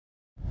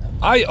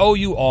I owe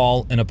you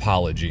all an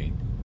apology.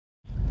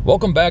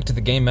 Welcome back to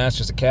the Game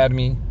Masters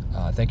Academy.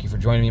 Thank you for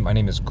joining me. My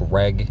name is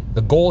Greg.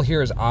 The goal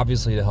here is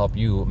obviously to help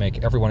you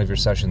make every one of your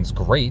sessions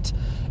great,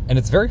 and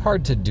it's very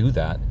hard to do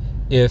that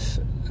if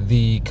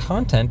the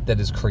content that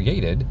is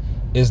created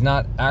is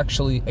not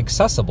actually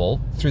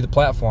accessible through the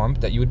platform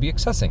that you would be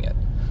accessing it.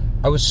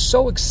 I was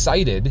so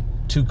excited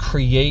to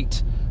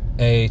create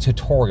a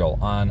tutorial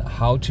on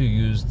how to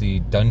use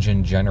the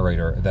dungeon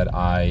generator that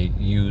I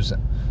use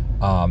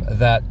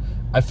that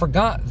I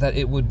forgot that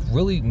it would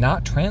really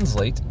not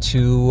translate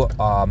to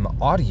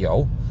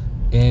audio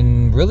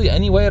in really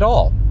any way at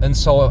all. And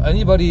so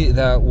anybody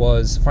that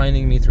was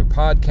finding me through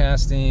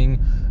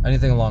podcasting,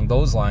 anything along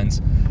those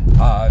lines,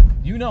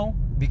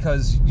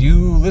 because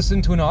you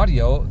listen to an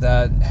audio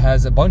that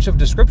has a bunch of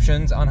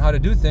descriptions on how to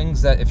do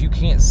things that if you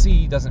can't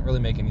see doesn't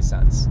really make any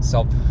sense.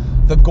 So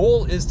the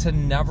goal is to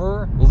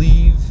never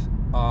leave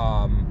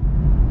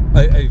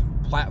a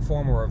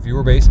platform or a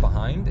viewer base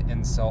behind,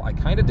 and so I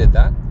kind of did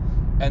that.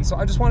 And so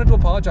I just wanted to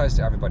apologize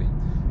to everybody.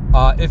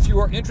 If you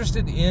are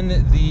interested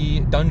in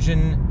the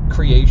dungeon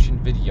creation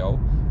video,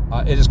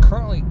 it is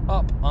currently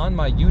up on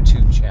my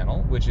YouTube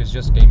channel, which is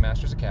just Game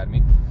Masters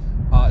Academy.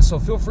 So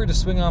feel free to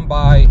swing on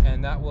by,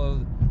 and that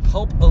will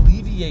help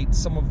alleviate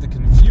some of the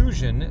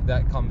confusion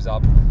that comes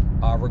up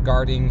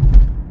regarding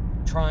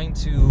trying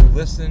to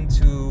listen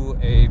to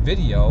a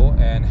video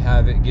and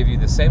have it give you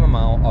the same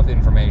amount of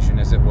information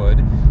as it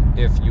would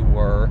if you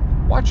were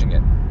watching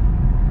it.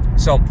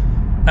 So,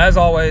 as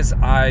always,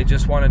 I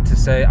just wanted to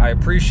say I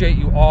appreciate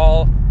you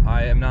all.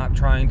 I am not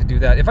trying to do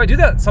that. If I do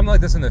that, something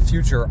like this in the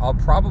future, I'll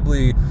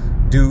probably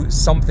do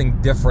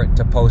something different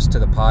to post to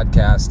the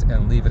podcast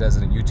and leave it as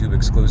a YouTube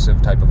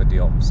exclusive type of a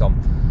deal. So,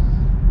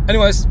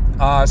 anyways,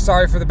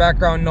 sorry for the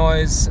background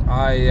noise.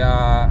 I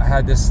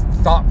had this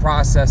thought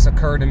process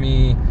occur to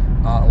me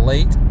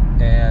late,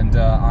 and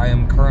I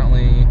am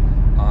currently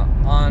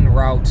en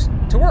route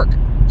to work.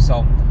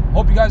 So,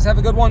 hope you guys have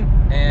a good one,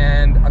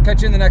 and I'll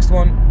catch you in the next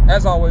one.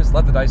 As always,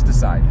 let the dice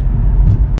decide.